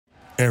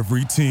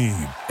Every team,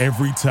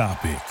 every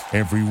topic,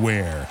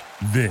 everywhere.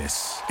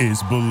 This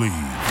is Believe.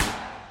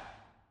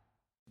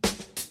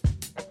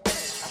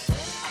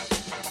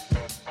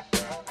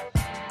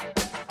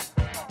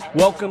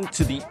 Welcome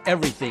to the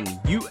Everything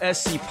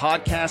USC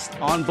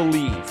podcast on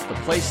Believe, the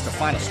place to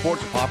find a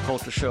sports and pop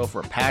culture show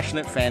for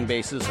passionate fan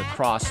bases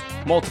across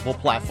multiple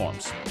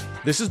platforms.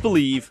 This is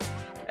Believe,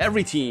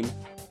 every team,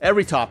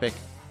 every topic,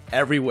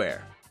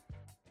 everywhere.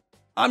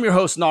 I'm your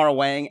host, Nara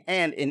Wang,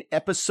 and in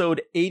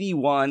episode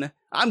 81,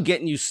 I'm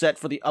getting you set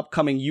for the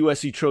upcoming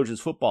USC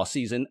Trojans football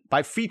season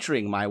by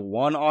featuring my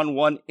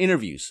one-on-one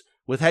interviews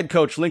with head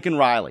coach Lincoln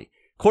Riley,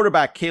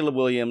 quarterback Caleb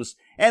Williams,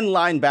 and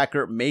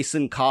linebacker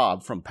Mason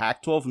Cobb from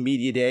Pac-12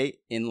 Media Day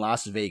in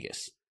Las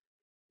Vegas.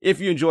 If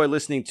you enjoy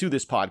listening to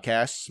this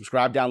podcast,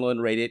 subscribe, download,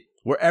 and rate it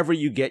wherever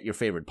you get your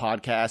favorite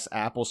podcasts,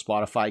 Apple,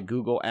 Spotify,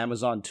 Google,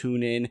 Amazon,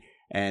 TuneIn,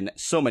 and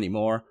so many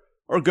more.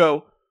 Or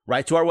go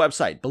right to our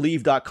website,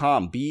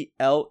 Believe.com,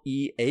 BLEAV.com,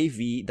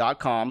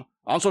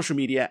 on social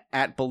media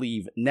at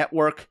Believe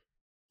Network.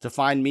 To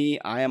find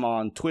me, I am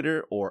on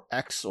Twitter or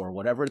X or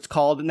whatever it's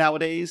called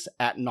nowadays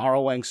at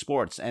Naraweng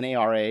Sports,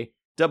 Naraweng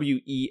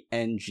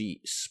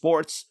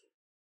Sports.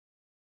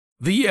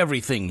 The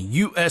Everything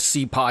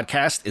USC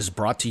podcast is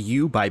brought to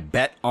you by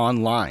Bet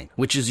Online,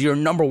 which is your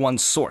number one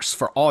source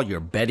for all your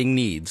betting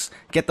needs.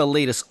 Get the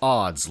latest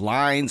odds,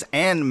 lines,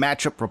 and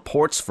matchup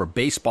reports for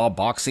baseball,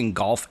 boxing,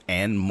 golf,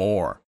 and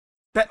more.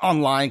 Bet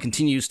Online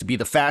continues to be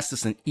the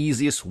fastest and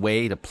easiest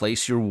way to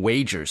place your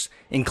wagers,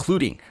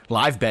 including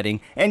live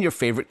betting and your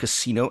favorite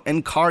casino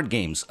and card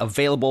games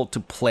available to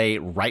play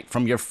right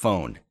from your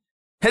phone.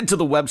 Head to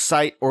the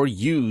website or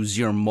use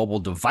your mobile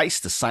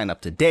device to sign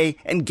up today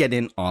and get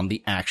in on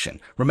the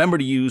action. Remember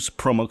to use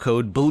promo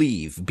code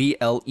BELIEVE,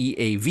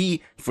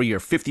 B-L-E-A-V, for your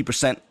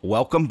 50%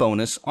 welcome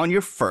bonus on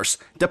your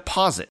first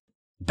deposit.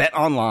 Bet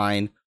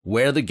Online,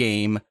 where the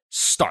game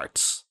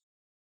starts.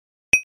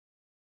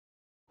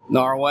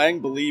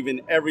 Naraweng, Believe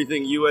in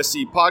Everything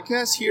USC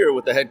podcast, here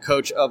with the head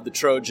coach of the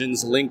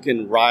Trojans,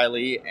 Lincoln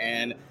Riley.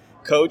 And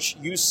Coach,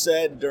 you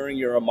said during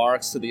your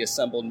remarks to the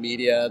assembled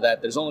media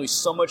that there's only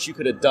so much you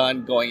could have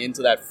done going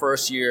into that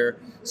first year.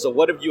 So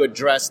what have you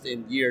addressed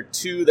in year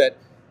two that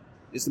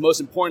is the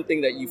most important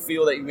thing that you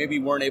feel that you maybe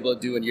weren't able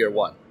to do in year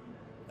one?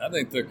 I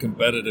think the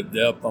competitive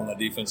depth on the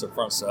defensive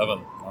front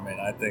seven.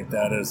 I think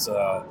that is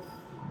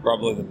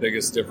probably the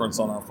biggest difference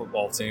on our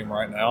football team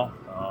right now.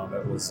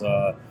 It was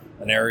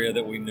an area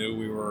that we knew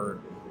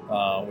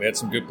we had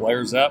some good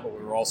players at, but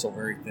we were also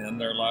very thin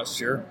there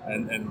last year.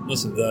 And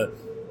listen,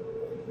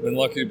 been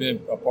lucky to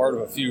be a part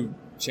of a few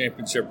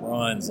championship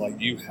runs.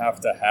 Like, you have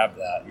to have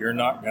that. You're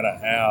not going to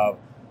have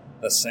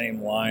the same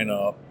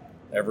lineup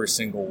every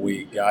single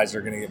week. Guys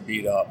are going to get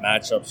beat up.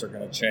 Matchups are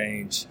going to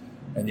change,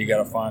 and you got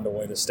to find a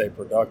way to stay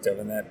productive.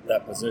 And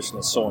that position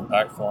is so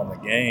impactful on the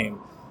game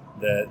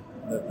that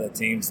the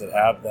teams that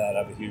have that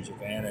have a huge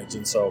advantage.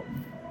 And so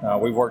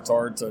we've worked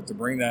hard to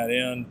bring that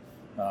in,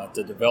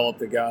 to develop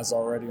the guys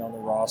already on the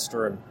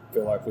roster, and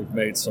feel like we've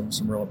made some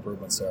real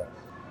improvements there.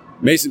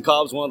 Mason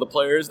Cobb is one of the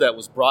players that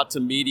was brought to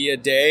Media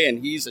Day,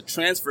 and he's a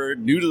transfer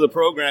new to the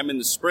program in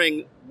the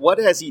spring. What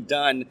has he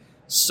done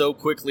so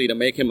quickly to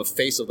make him a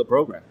face of the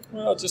program?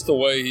 Well, just the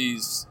way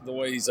he's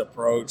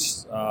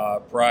approached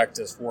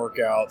practice,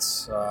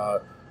 workouts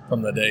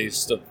from the day he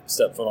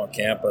stepped foot on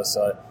campus.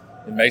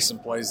 And Mason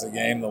plays the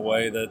game the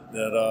way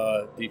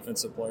that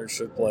defensive players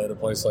should play at a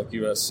place like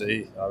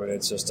USC.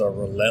 It's just a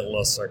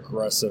relentless,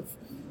 aggressive,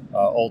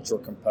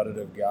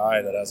 ultra-competitive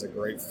guy that has a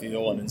great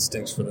feel and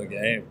instincts for the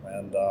game.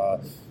 And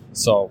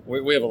so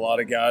we have a lot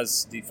of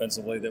guys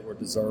defensively that were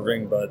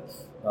deserving, but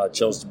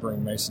chose to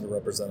bring Mason to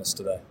represent us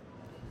today.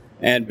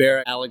 And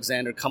Bear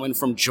Alexander, coming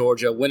from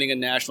Georgia, winning a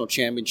national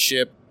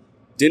championship,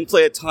 didn't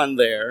play a ton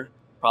there,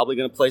 probably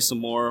going to play some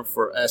more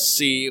for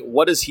SC.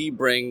 What does he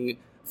bring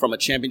from a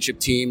championship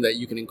team that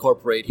you can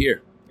incorporate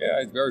here?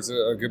 Yeah, Bear's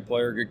a good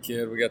player, good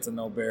kid. We got to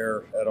know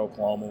Bear at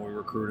Oklahoma. We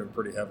recruited him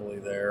pretty heavily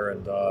there.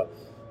 And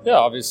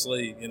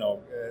obviously,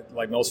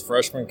 like most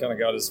freshmen, kind of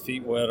got his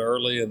feet wet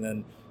early, and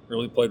then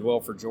really played well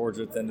for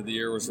Georgia at the end of the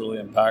year. Was really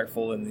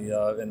impactful in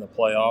the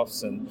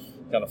playoffs, and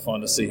kind of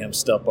fun to see him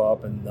step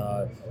up. And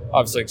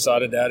obviously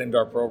excited to add him to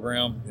our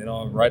program.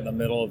 Right in the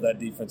middle of that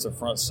defensive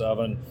front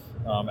seven,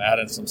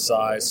 adding some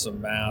size,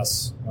 some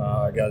mass.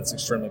 A guy that's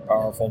extremely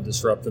powerful and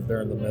disruptive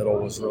there in the middle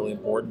was really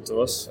important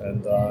to us.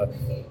 And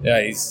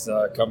he's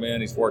come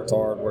in, he's worked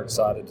hard. We're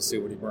excited to see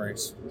what he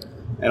brings.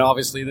 And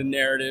obviously the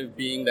narrative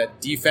being that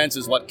defense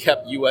is what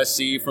kept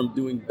USC from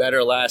doing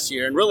better last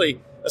year, and really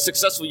a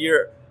successful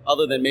year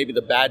other than maybe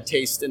the bad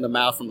taste in the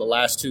mouth from the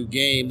last two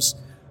games.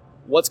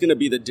 What's going to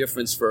be the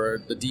difference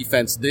for the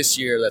defense this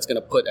year that's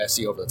going to put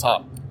SC over the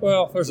top?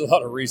 Well, there's a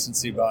lot of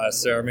recency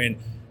bias there.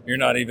 You're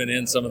not even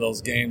in some of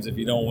those games if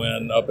you don't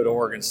win up at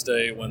Oregon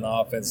State when the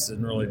offense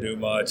didn't really do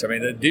much.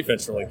 The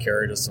defense really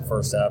carried us the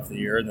first half of the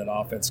year, and then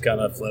offense kind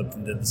of flipped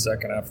and did the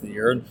second half of the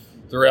year. And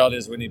the reality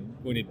is we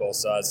need both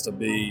sides to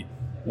be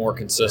more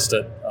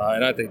consistent.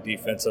 And I think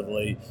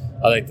defensively,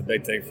 I think the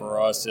big thing for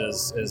us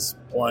is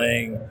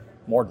playing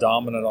more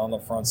dominant on the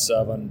front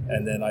seven,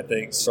 and then I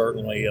think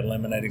certainly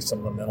eliminating some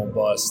of the mental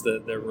busts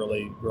that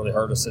really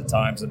hurt us at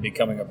times and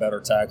becoming a better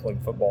tackling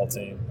football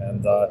team.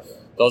 And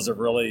those have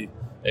really,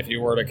 if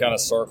you were to kind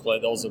of circle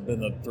it, those have been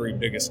the three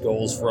biggest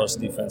goals for us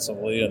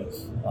defensively. And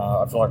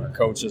I feel like our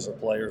coaches or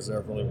players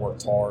have really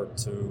worked hard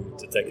to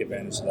take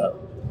advantage of that.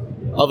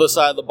 Other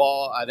side of the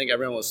ball, I think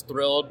everyone was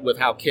thrilled with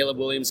how Caleb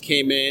Williams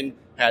came in,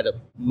 had a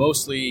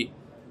mostly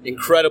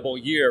incredible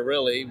year,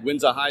 really,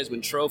 wins a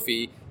Heisman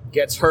Trophy,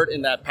 gets hurt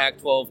in that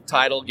Pac-12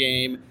 title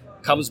game,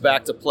 comes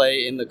back to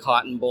play in the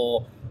Cotton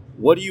Bowl.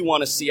 What do you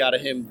want to see out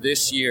of him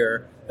this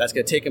year that's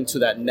going to take him to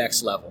that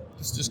next level?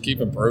 Just keep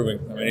improving.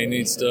 I mean,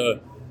 he's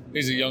a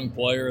young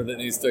player that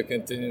needs to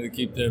continue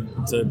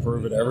to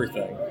improve at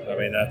everything. I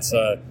mean, that's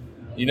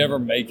you never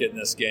make it in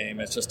this game.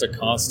 It's just a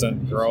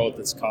constant growth.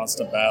 It's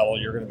constant battle.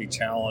 You're going to be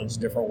challenged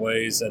different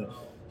ways, and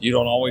you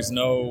don't always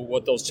know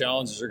what those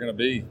challenges are going to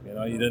be. You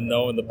know, you didn't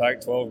know in the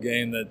Pac-12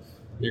 game that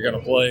you're going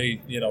to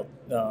play,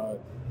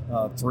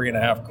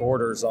 3.5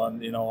 quarters on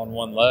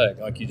one leg.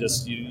 Like you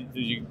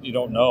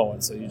don't know,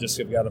 and so you just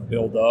have got to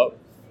build up,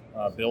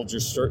 build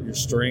your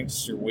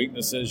strengths, your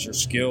weaknesses, your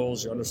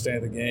skills, your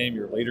understanding of the game,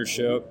 your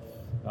leadership,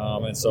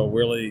 and so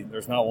really,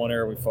 there's not one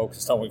area we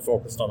focused on. We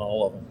focused on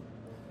all of them.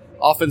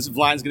 Offensive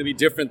line is going to be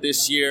different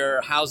this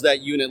year. How's that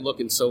unit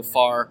looking so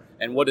far,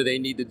 and what do they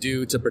need to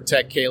do to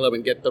protect Caleb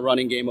and get the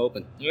running game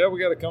open? Yeah,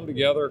 we got to come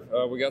together.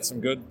 We got some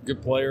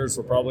good players.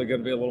 We're probably going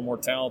to be a little more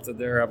talented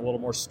there, have a little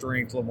more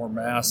strength, a little more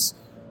mass.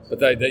 But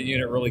that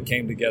unit really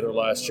came together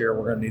last year.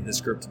 We're going to need this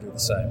group to do the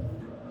same.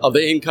 Of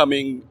the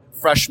incoming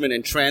freshmen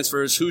and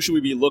transfers, who should we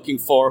be looking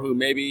for who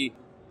maybe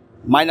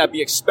might not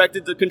be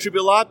expected to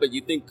contribute a lot, but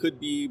you think could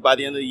be by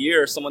the end of the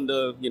year someone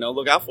to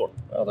look out for?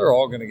 Well, they're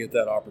all going to get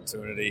that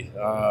opportunity.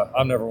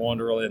 I'm never one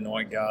to really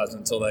anoint guys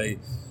until they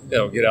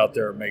get out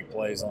there and make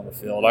plays on the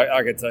field.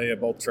 I can tell you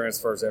both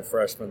transfers and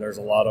freshmen, there's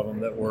a lot of them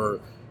that we're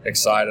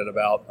excited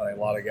about. I think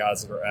a lot of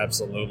guys that are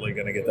absolutely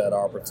going to get that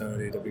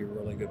opportunity to be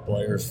really good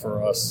players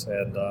for us,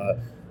 and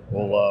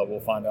we'll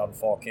find out in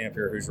fall camp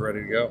here who's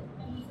ready to go.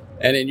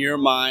 And in your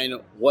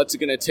mind, what's it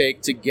going to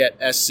take to get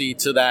SC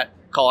to that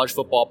college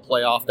football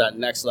playoff, that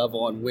next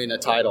level, and win a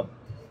title?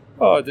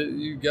 Oh,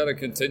 you got to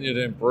continue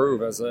to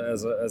improve as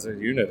a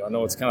unit. I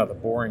know it's kind of the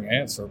boring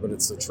answer, but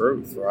it's the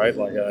truth, right?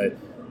 Like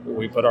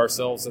we put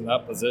ourselves in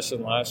that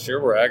position last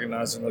year. We're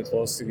agonizingly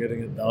close to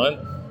getting it done.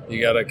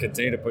 You got to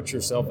continue to put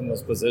yourself in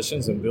those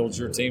positions and build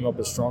your team up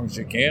as strong as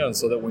you can,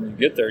 so that when you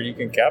get there, you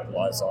can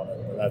capitalize on it.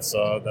 And that's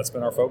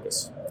been our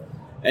focus.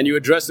 And you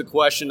addressed the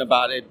question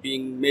about it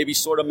being maybe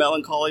sort of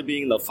melancholy,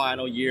 being the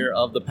final year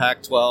of the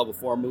Pac-12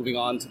 before moving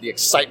on to the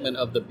excitement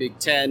of the Big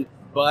Ten.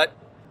 But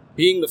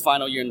being the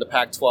final year in the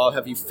Pac-12,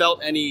 have you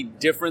felt any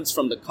difference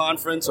from the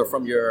conference or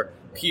from your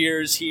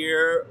peers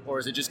here? Or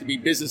is it just going to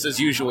be business as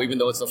usual, even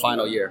though it's the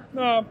final year?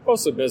 No,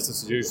 mostly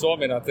business as usual. I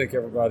mean, I think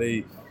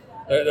everybody,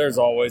 there's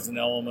always an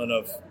element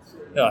of,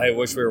 hey,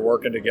 wish we were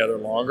working together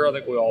longer. I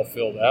think we all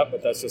feel that,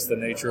 but that's just the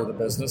nature of the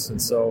business.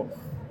 And so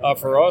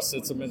for us,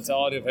 it's a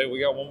mentality of, hey, we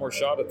got one more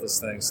shot at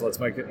this thing, so let's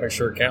make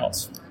sure it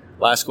counts.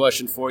 Last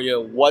question for you.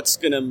 What's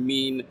going to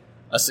mean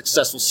a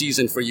successful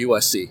season for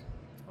USC?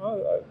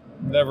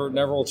 Never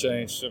will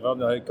change. If I'm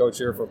the head coach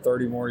here for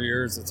 30 more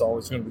years, it's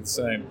always going to be the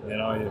same.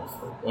 You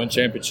win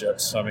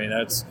championships. I mean,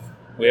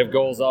 we have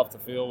goals off the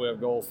field. We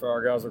have goals for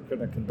our guys who are going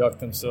to conduct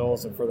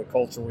themselves and for the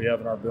culture we have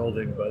in our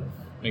building. But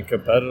I mean,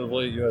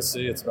 competitively,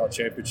 USC, it's about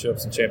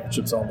championships and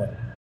championships only.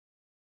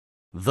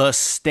 The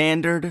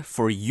standard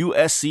for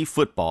USC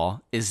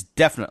football is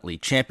definitely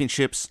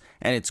championships,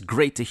 and it's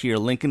great to hear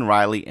Lincoln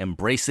Riley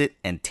embrace it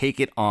and take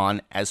it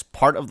on as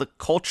part of the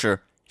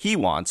culture he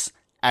wants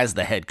as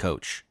the head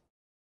coach.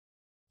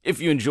 If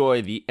you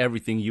enjoy the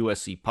Everything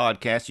USC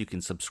podcast, you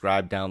can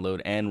subscribe, download,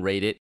 and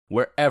rate it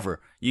wherever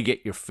you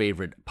get your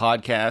favorite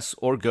podcasts,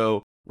 or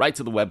go right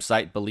to the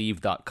website,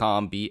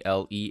 Believe.com,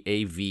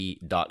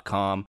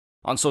 BLEAV.com,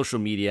 on social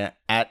media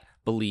at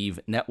Believe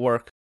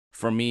Network.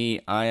 For me,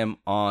 I am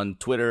on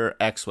Twitter,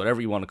 X, whatever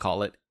you want to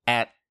call it,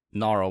 at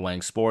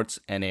Narawang Sports,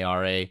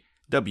 NARAWENG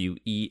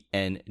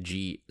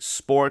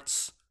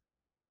Sports.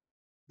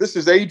 This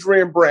is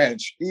Adrian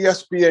Branch,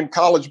 ESPN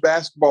college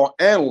basketball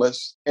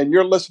analyst, and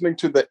you're listening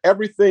to the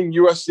Everything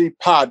USC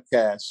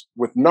podcast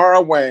with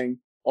Nara Wang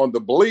on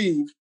the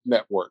Believe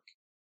Network.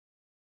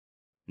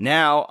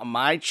 Now,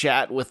 my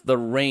chat with the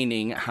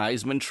reigning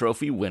Heisman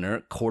Trophy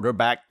winner,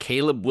 quarterback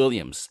Caleb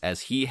Williams,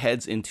 as he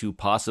heads into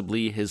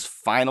possibly his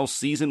final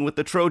season with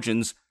the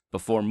Trojans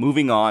before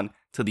moving on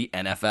to the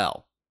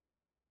NFL.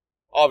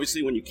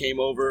 Obviously, when you came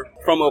over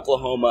from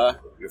Oklahoma,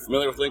 you're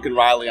familiar with Lincoln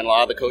Riley and a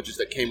lot of the coaches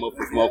that came over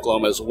from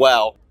Oklahoma as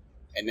well.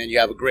 And then you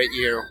have a great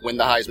year, win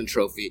the Heisman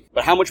Trophy.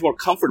 But how much more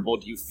comfortable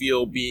do you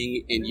feel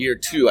being in year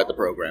 2 at the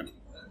program?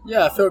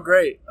 Yeah, I feel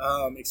great.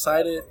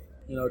 Excited.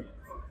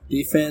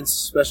 Defense,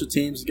 special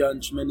teams has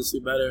gotten tremendously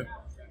better.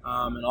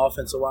 And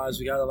offensive-wise,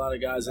 we got a lot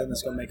of guys in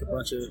that's going to make a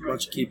bunch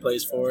of key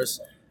plays for us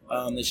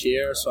this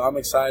year. So I'm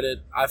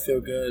excited. I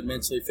feel good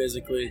mentally,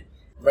 physically.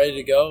 Ready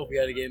to go. We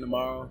got a game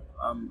tomorrow.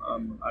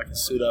 I can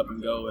suit up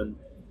and go and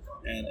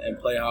and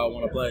play how I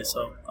want to play.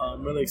 So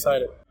I'm really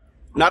excited.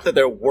 Not that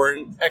there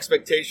weren't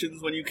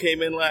expectations when you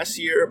came in last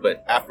year,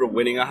 but after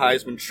winning a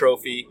Heisman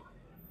Trophy,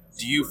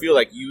 do you feel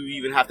like you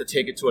even have to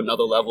take it to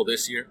another level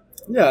this year?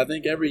 Yeah, I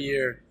think every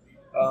year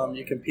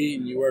you compete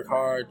and you work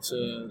hard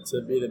to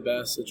be the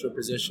best at your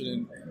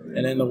position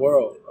and in the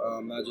world,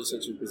 not just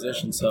at your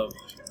position. So,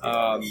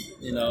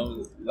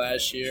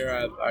 last year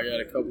I got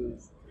a couple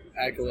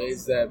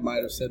accolades that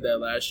might have said that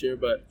last year,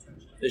 but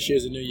this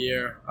year's a new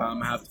year. I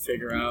have to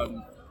figure out,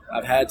 and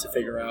I've had to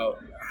figure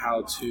out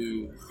how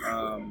to,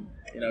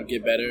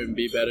 get better and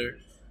be better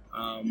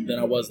than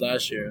I was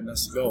last year, and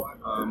that's the goal.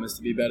 Is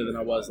to be better than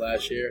I was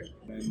last year,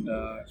 and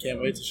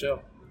can't wait to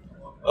show.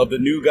 Of the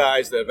new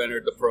guys that have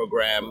entered the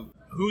program,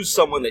 who's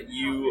someone that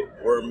you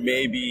were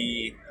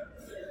maybe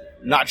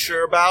not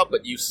sure about,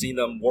 but you've seen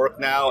them work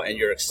now and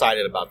you're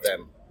excited about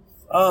them?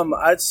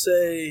 I'd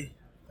say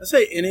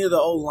any of the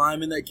old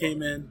linemen that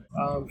came in,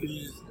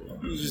 because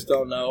you just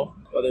don't know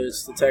whether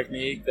it's the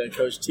technique that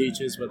coach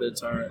teaches, whether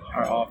it's our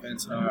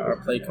offense and our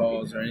play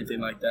calls or anything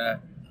like that,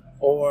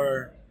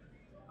 or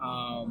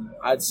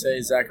I'd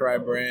say Zachariah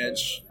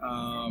Branch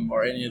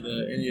or any of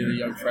the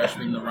young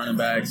freshmen, the running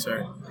backs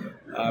or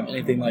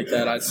anything like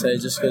that. I'd say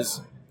just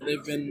because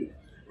they've been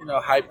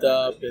hyped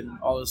up and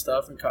all this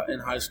stuff in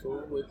high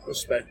school with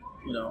respect.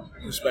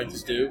 Respect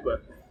is due,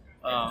 but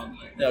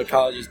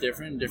college is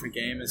different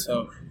game, and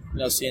so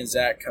seeing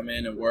Zach come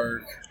in and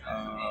work,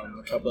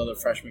 a couple other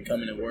freshmen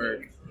come in and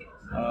work,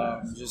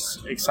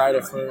 just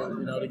excited for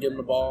to give him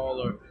the ball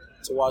or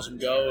to watch him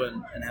go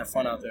and have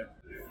fun out there.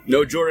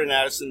 No Jordan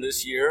Addison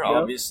this year, Yep.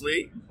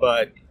 obviously,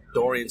 but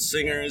Dorian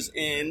Singer's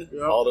in,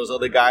 Yep. all those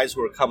other guys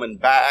who are coming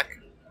back.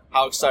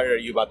 How excited are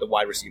you about the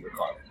wide receiver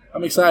club?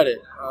 I'm excited.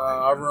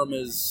 Our room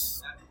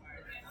is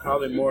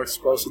probably more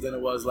explosive than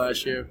it was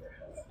last year.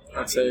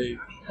 I'd say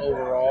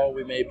overall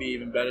we may be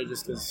even better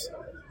just because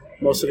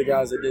most of the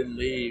guys that didn't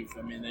leave,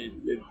 I mean,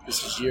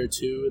 this is year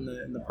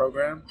 2 in the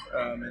program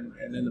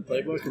and in the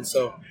playbook, and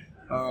so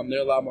they're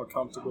a lot more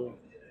comfortable.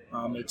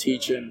 They're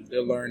teaching,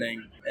 they're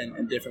learning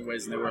in different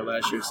ways than they were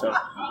last year. So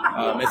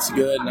it's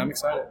good, and I'm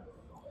excited.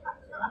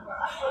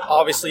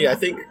 Obviously, I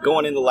think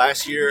going into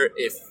last year,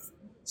 if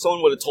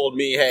someone would have told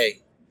me,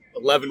 hey,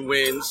 11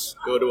 wins,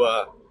 go to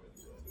a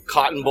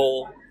Cotton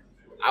Bowl,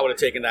 I would have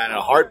taken that in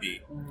a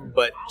heartbeat.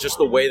 But just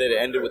the way that it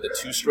ended with the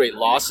 2 straight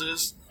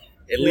losses,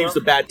 it leaves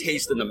a bad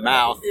taste in the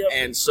mouth. Yep.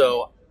 And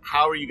so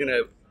how are you going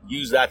to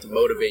use that to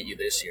motivate you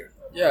this year?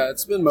 Yeah,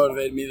 it's been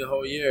motivating me the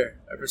whole year,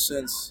 ever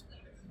since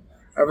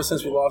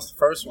we lost the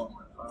first one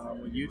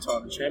with Utah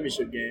in the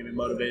championship game. It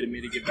motivated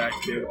me to get back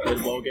to be able to play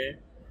the bowl game.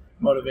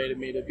 Motivated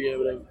me to be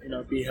able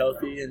to be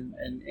healthy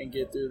and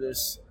get through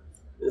this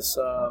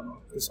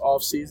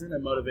off season,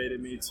 and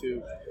motivated me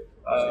to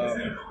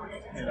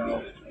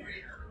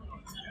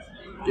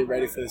get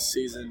ready for this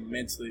season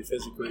mentally,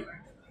 physically.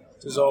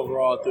 Just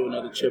overall, threw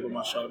another chip on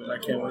my shoulder, and I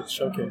can't wait to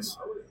showcase.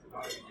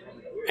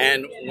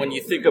 And when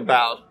you think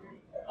about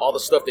all the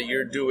stuff that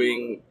you're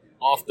doing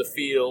off the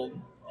field,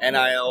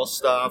 NIL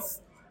stuff,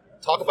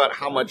 talk about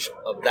how much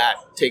of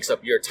that takes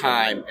up your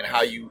time and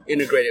how you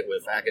integrate it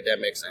with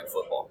academics and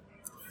football.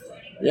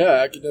 Yeah,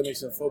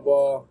 academics and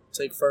football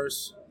take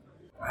first.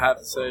 I have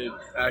to say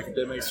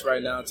academics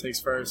right now takes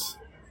first,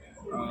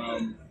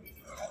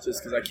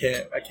 just because I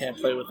can't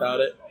play without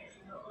it.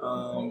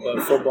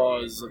 But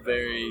football is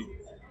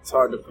it's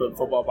hard to put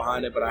football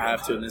behind it, but I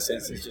have to in this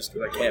instance just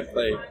because I can't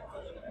play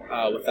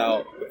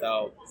without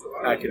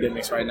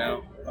academics right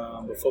now.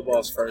 But football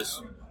is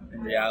first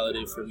in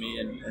reality for me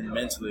and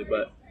mentally,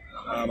 but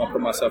I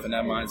put myself in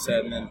that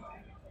mindset, and then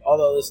all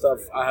the other stuff,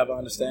 I have an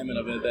understanding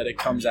of it, that it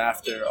comes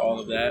after all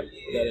of that,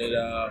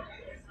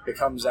 it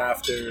comes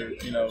after,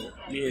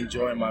 me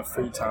enjoying my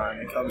free time.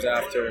 It comes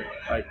after,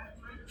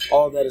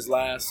 all of that is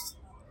last,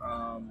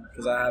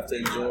 because I have to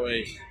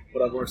enjoy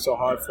what I've worked so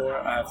hard for.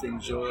 I have to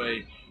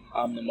enjoy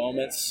the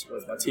moments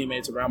with my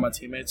teammates, around my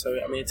teammates. So,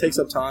 it takes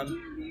up time,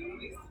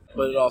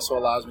 but it also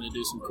allows me to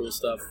do some cool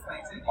stuff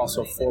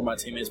also for my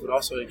teammates, but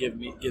also it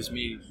gives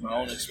me my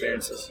own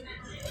experiences.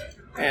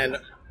 And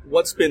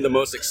what's been the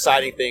most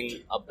exciting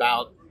thing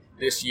about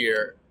this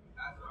year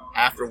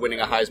after winning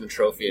a Heisman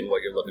Trophy and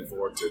what you're looking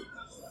forward to?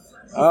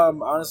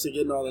 Honestly,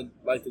 getting all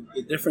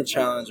the different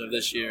challenge of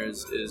this year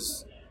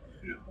is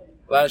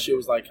last year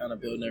was kind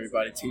of building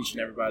everybody, teaching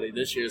everybody.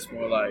 This year is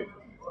more like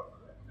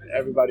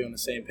everybody on the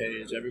same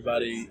page.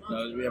 Everybody,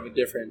 we have a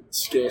different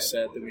skill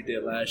set than we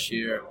did last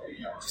year.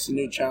 Just a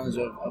new challenge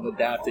of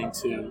adapting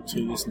to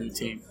this new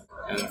team.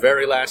 And the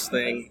very last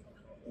thing,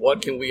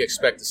 what can we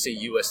expect to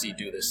see USC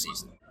do this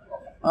season?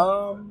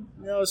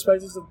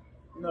 Expect us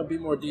to be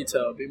more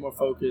detailed, be more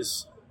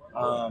focused.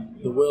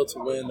 The will to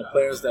win, the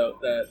players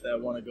that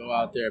want to go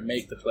out there and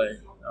make the play,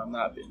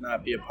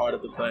 not be a part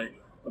of the play,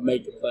 but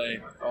make the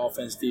play.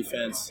 Offense,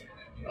 defense,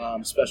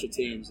 special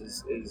teams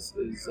is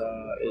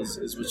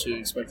what you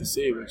expect to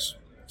see, which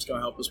is going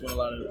to help us win a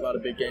lot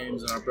of big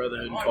games. And our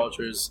brotherhood and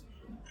culture is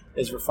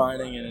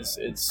refining, and it's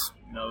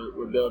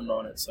we're building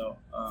on it. So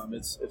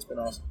it's been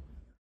awesome.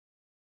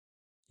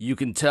 You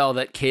can tell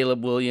that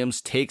Caleb Williams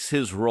takes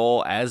his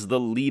role as the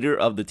leader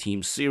of the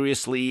team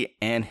seriously,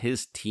 and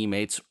his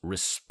teammates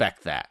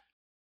respect that.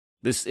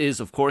 This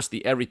is, of course,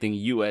 the Everything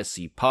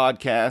USC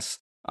podcast.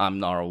 I'm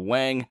Nara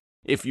Wang.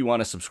 If you want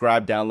to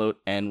subscribe, download,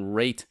 and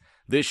rate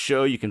this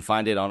show, you can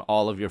find it on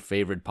all of your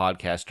favorite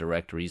podcast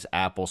directories: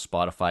 Apple,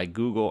 Spotify,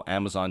 Google,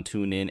 Amazon,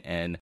 TuneIn,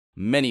 and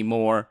many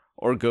more.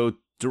 Or go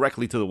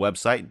directly to the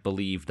website,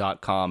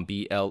 Believe.com,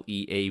 BLEAV.com.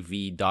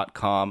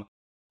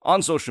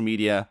 On social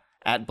media,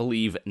 at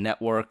Believe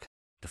Network.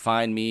 To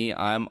find me,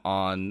 I'm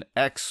on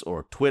X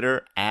or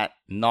Twitter at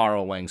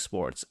Naraweng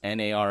Sports,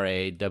 NARAWENG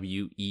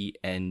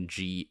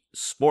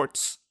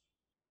Sports.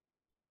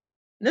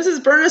 This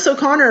is Bernice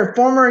O'Connor,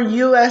 former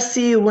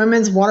USC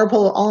women's water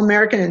polo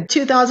All-American and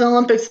 2000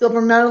 Olympic silver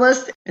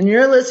medalist, and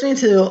you're listening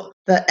to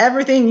the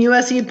Everything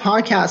USC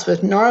podcast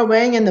with Nara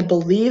Wang and the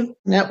Believe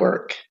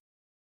Network.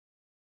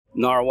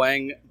 Nara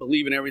Wang,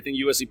 Believe in Everything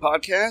USC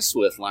podcast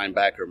with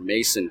linebacker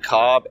Mason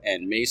Cobb.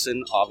 And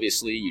Mason,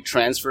 obviously, you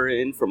transfer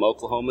in from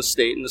Oklahoma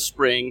State in the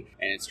spring,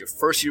 and it's your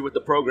first year with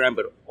the program,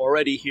 but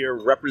already here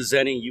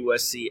representing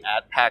USC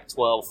at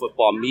Pac-12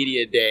 Football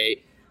Media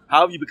Day.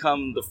 How have you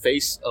become the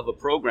face of a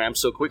program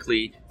so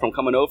quickly from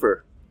coming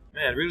over?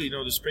 Man, really,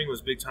 the spring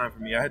was big time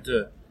for me. I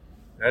didn't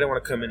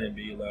want to come in and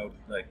be loud,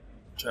 like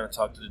trying to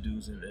talk to the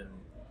dudes and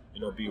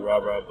be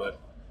rah-rah, but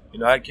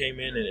I came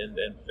in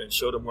and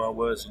showed them who I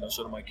was,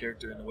 showed them my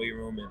character in the weight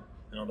room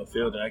and on the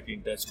field, and I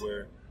think that's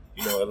where,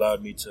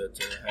 allowed me to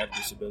have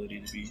this ability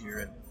to be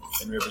here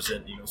and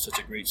represent, such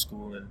a great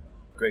school and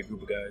great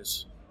group of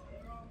guys.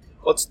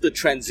 What's the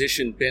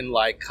transition been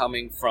like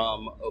coming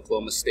from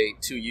Oklahoma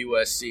State to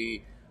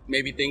USC?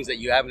 Maybe things that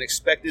you haven't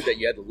expected that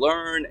you had to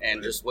learn,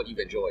 and just what you've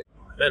enjoyed.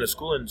 Man, the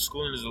schooling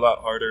is a lot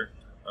harder.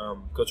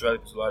 Coach Riley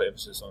puts a lot of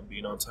emphasis on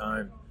being on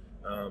time,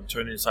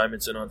 turning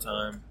assignments in on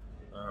time,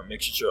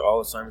 making sure all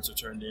assignments are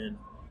turned in.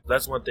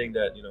 That's one thing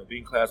that,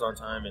 being class on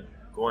time and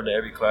going to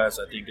every class,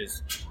 I think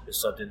is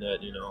something that,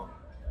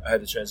 I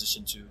had to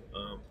transition to.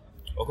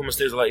 Oklahoma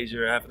State is a lot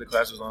easier. Half of the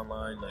class was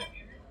online.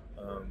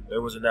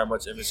 There wasn't that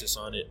much emphasis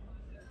on it,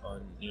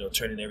 on,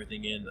 turning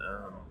everything in.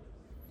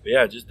 But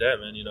yeah, just that,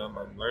 man.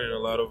 I'm learning a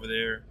lot over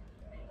there.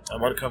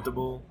 I'm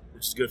uncomfortable,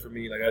 which is good for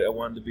me. I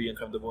wanted to be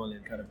uncomfortable and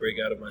then kind of break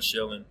out of my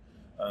shell and,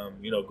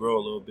 grow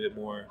a little bit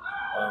more.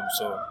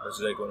 So that's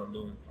exactly what I'm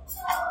doing.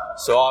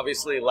 So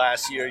obviously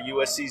last year,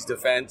 USC's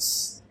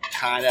defense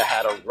kind of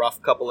had a rough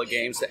couple of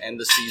games to end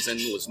the season,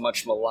 was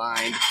much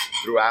maligned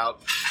throughout.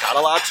 Got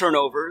a lot of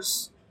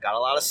turnovers, got a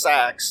lot of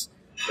sacks,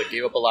 but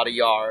gave up a lot of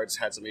yards,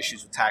 had some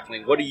issues with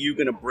tackling. What are you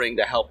going to bring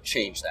to help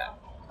change that?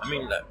 I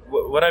mean,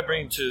 what I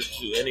bring to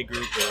any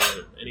group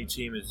or any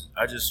team is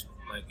it's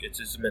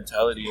just a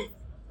mentality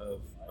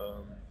of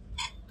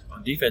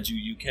on defense,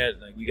 you can't,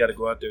 we got to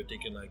go out there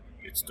thinking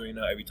it's 3-0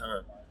 every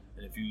time.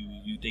 And if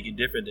you thinking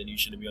different, then you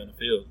shouldn't be on the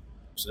field.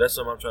 So that's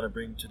something I'm trying to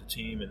bring to the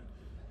team, and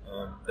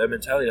that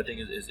mentality I think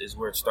is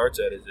where it starts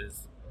at.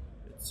 It's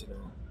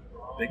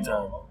big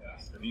time.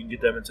 If you can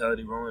get that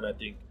mentality rolling, I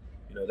think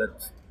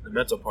that's the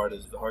mental part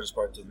is the hardest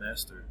part to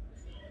master.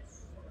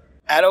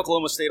 At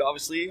Oklahoma State,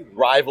 obviously,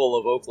 rival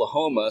of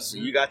Oklahoma, so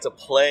you got to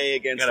play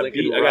against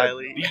Lincoln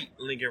Riley. I got to beat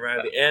Lincoln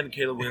Riley and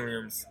Caleb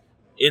Williams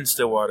in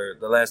Stillwater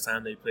the last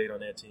time they played on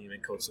that team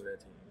and coached on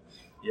that team.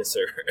 Yes,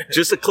 sir.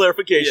 Just a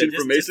clarification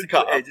for Mason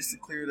Cobb. Just to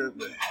clear it up.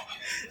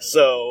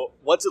 So,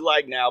 what's it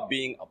like now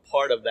being a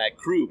part of that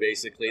crew,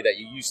 basically, that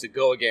you used to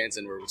go against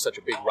and were such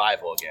a big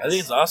rival against? I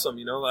think it's awesome.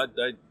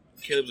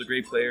 Caleb's a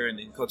great player, and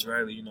Coach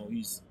Riley,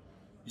 he's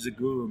a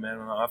guru, man,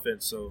 on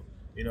offense. So,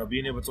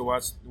 being able to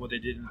watch what they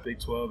did in the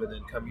Big 12 and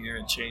then come here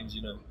and change,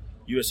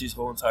 USC's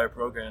whole entire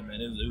program, man,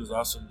 it was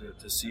awesome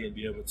to see and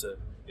be able to,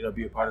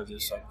 be a part of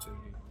this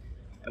opportunity.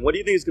 And what do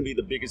you think is going to be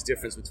the biggest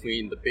difference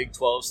between the Big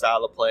 12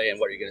 style of play and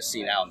what you're going to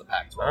see now in the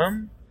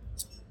Pac-12?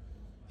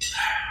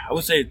 I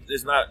would say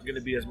it's not going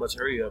to be as much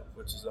hurry up,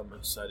 which is I'm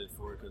excited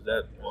for, because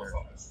that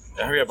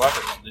hurry up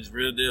offense is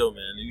real deal,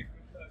 man. You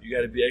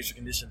got to be extra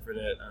conditioned for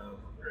that.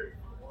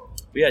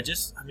 But yeah,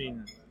 just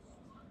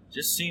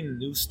seeing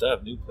new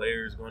stuff, new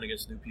players going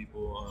against new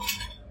people.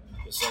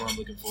 Is something I'm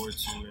looking forward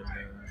to, and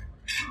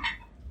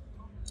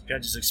kind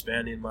of just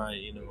expanding my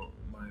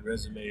my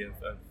resume of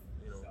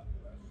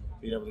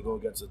being able to go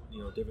against a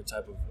different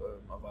type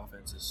of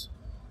offenses.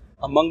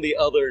 Among the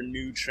other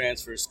new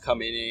transfers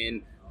coming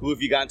in, who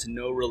have you gotten to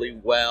know really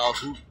well?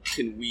 Who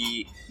can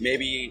we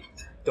maybe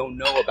don't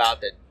know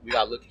about that we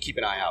got to keep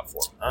an eye out for?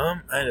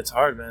 And it's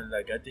hard, man.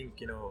 I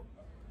think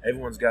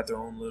everyone's got their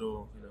own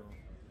little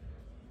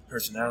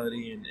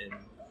personality, and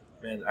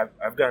man,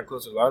 I've gotten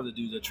close to a lot of the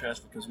dudes that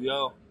transfer because we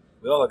all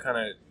kind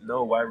of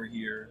know why we're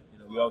here.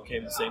 We all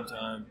came at the same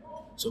time,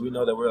 so we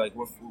know that we're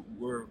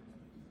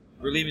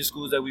leaving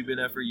schools that we've been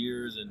at for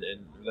years and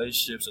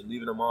relationships and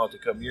leaving them all to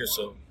come here.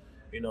 So,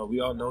 we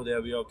all know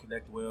that, we all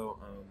connect well.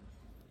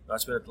 I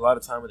spent a lot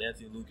of time with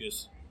Anthony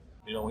Lucas.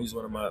 He's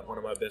one of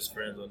my best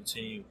friends on the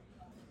team.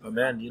 But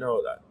man,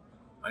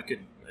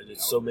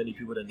 there's so many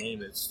people to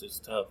name.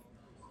 It's tough.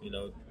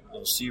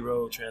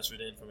 Ciro transferred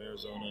in from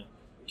Arizona.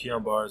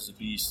 Keon Barr is a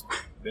beast.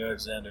 Bear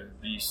Alexander,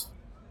 beast.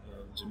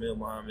 Jamil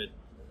Muhammad,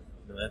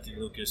 Anthony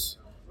Lucas.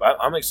 But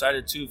I'm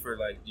excited too for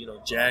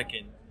Jack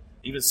and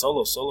even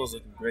Solo. Solo's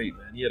looking great,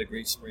 man. He had a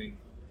great spring,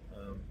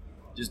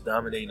 just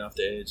dominating off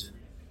the edge and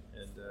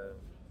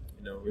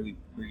really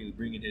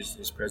bringing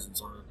his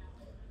presence on.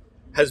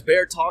 Has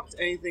Bear talked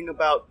anything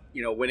about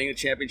winning a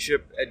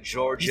championship at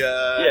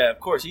Georgia? Yeah, of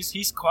course.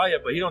 He's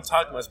quiet, but he don't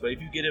talk much. But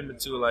if you get him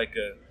into like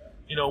a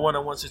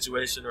one-on-one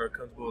situation or a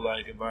comfortable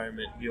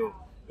environment, he'll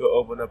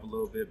open up a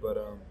little bit. But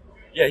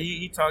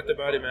he talked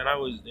about it, man.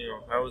 How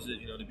was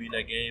it to be in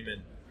that game,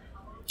 and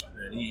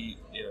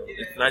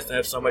it's nice to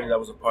have somebody that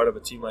was a part of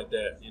a team like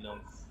that,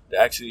 to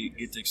actually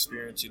get to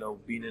experience,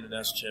 being in the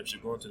national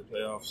championship, going to the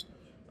playoffs.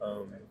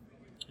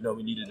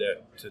 We needed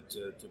that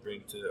to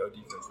bring to our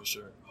defense for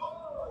sure.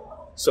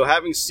 So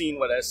having seen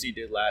what SC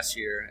did last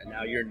year, and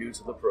now you're new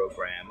to the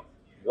program,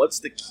 what's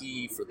the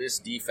key for this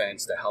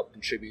defense to help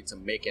contribute to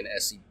making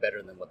SC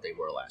better than what they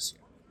were last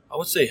year? I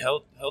would say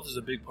health. Health is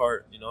a big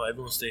part.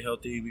 Everyone stay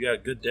healthy. We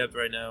got good depth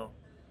right now,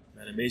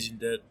 man, amazing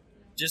depth.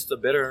 Just a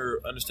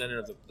better understanding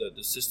of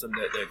the system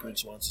that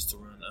Grinch wants us to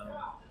run.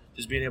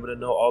 Just being able to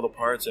know all the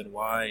parts and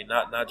why,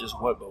 not just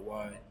what, but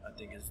why, I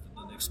think is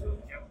the next move.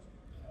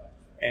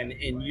 And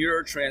in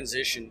your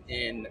transition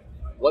in,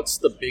 what's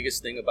the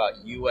biggest thing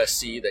about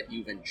USC that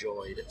you've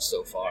enjoyed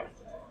so far?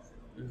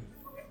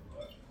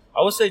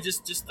 I would say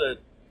just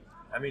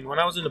when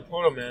I was in the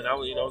portal, man, I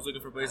was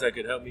looking for places that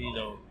could help me,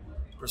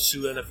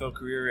 pursue an NFL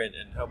career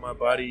and help my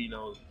body,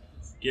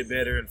 get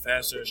better and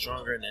faster and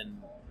stronger.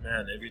 And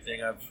man,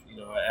 everything I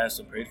asked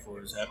and prayed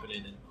for is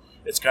happening. And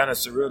it's kind of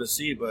surreal to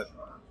see, but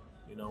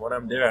when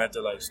I'm there, I have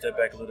to step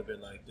back a little bit.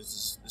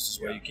 This is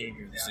why you came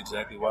here. This is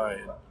exactly why.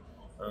 And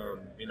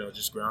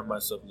just ground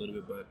myself a little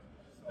bit. But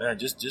man,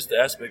 just the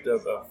aspect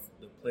of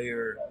the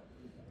player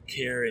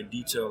care and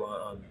detail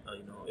on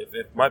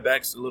if my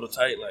back's a little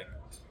tight,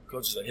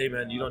 coach is like, hey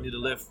man, you don't need to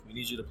lift. We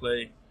need you to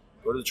play.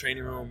 Go to the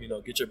training room,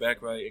 get your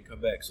back right and come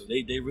back. So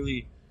they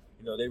really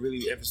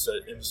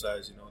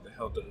emphasize the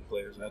health of the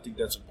players, and I think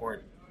that's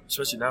important,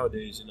 especially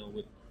nowadays.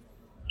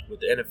 With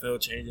the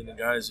NFL changing, the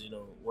guys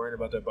worrying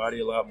about their body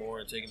a lot more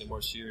and taking it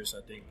more serious.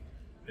 I think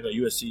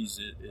USC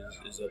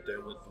is up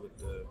there with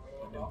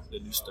the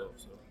new stuff.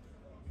 So.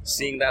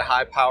 Seeing that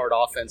high-powered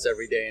offense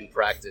every day in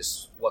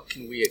practice, what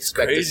can we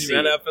expect to see? Crazy,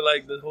 man. I feel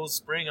like the whole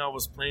spring I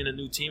was playing a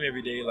new team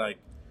every day,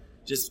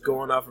 just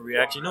going off of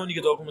reaction. When you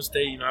get to Oklahoma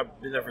State,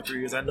 I've been there for 3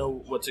 years. I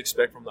know what to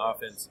expect from the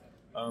offense.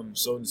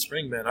 So in the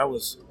spring, man, I feel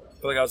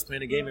like I was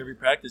playing a game every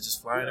practice,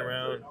 just flying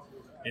around.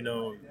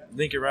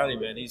 Lincoln Riley,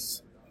 man,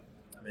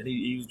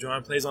 he was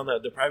drawing plays on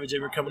the private jet.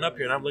 We're coming up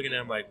here, and I'm looking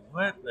at him like,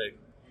 what?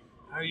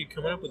 How are you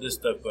coming up with this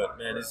stuff? But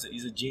man,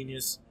 he's a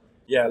genius.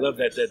 Yeah, I love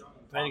that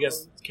playing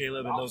against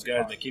Caleb and those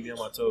guys, man, keep me on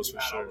my toes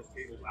for sure.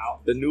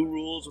 The new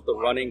rules with the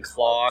running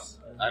clock,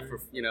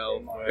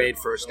 made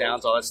first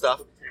downs, all that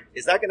stuff,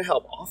 is that going to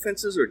help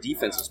offenses or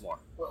defenses more?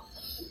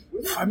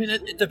 I mean,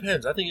 it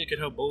depends. I think it could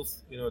help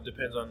both. It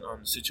depends on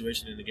the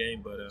situation in the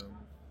game. But,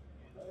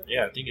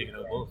 I think it can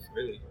help both,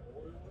 really.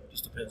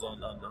 Just depends on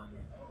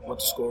what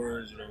the score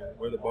is,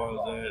 where the ball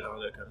is at, all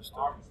that kind of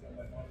stuff.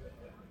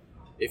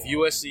 If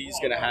USC is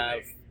going to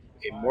have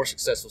a more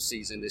successful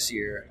season this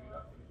year,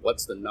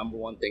 what's the number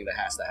one thing that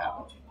has to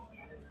happen?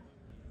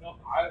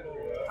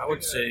 I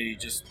would say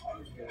just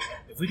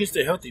if we can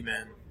stay healthy,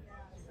 man,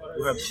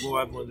 we'll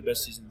have one of the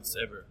best seasons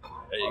ever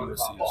at USC.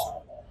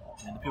 So,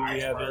 and the people we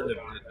have in,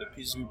 the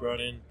pieces we brought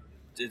in,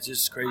 it's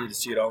just crazy to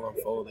see it all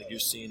unfold. You're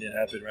seeing it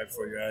happen right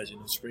before your eyes.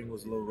 Spring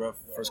was a little rough,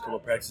 first couple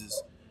of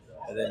practices,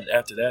 and then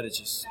after that, it's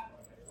just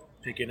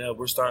picking up.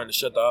 We're starting to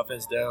shut the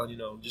offense down.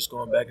 Just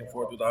going back and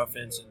forth with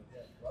offense,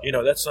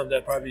 and that's something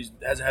that probably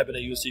hasn't happened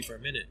at USC for a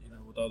minute.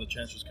 With all the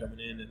transfers coming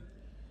in and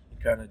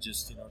kind of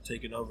just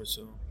taking over.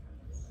 So,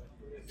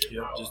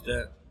 just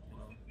that.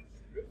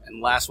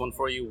 And last one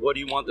for you, what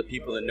do you want the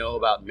people to know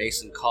about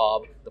Mason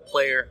Cobb, the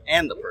player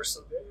and the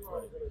person?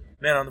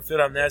 Man, on the field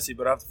I'm nasty,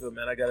 but off the field,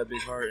 man, I got a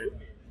big heart, and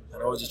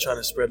I'm always just trying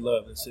to spread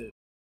love. That's it.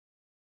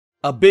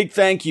 A big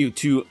thank you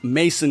to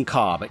Mason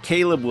Cobb,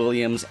 Caleb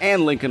Williams,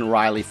 and Lincoln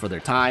Riley for their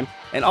time,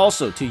 and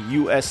also to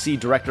USC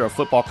Director of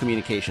Football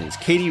Communications,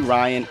 Katie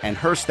Ryan, and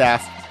her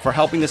staff for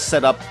helping us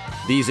set up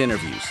these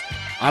interviews.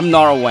 I'm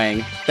Nara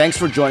Wang. Thanks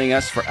for joining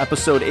us for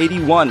episode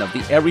 81 of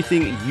the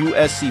Everything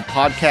USC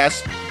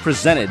podcast,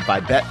 presented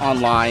by Bet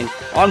Online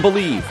on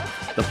Believe,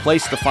 the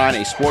place to find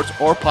a sports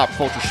or pop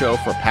culture show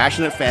for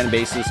passionate fan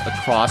bases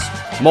across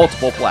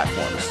multiple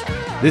platforms.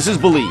 This is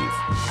Believe.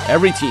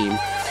 Every team,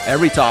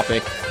 every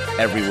topic,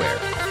 everywhere.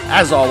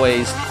 As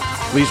always,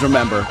 please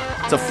remember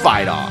to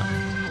fight on.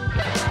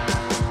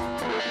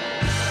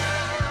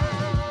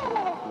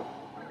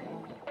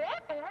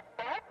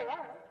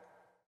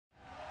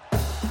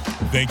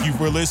 Thank you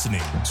for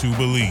listening to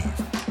Believe.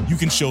 You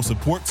can show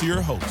support to your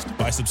host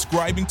by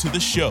subscribing to the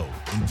show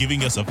and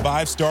giving us a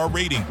 5-star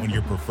rating on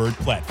your preferred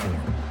platform.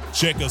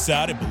 Check us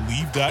out at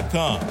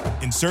Believe.com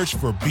and search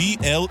for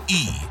BLEAV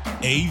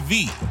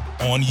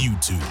on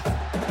YouTube.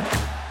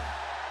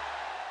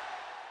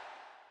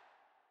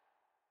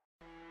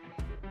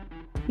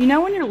 You know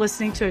when you're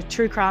listening to a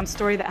true crime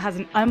story that has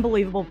an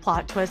unbelievable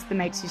plot twist that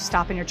makes you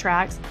stop in your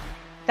tracks?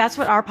 That's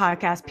what our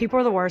podcast, People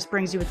Are the Worst,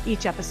 brings you with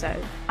each episode.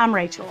 I'm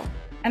Rachel.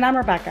 And I'm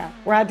Rebecca.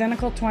 We're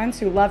identical twins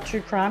who love true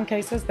crime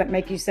cases that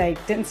make you say,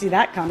 didn't see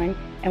that coming,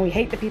 and we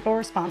hate the people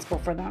responsible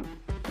for them.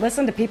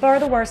 Listen to People Are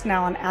the Worst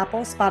now on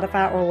Apple,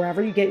 Spotify, or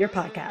wherever you get your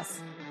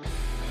podcasts.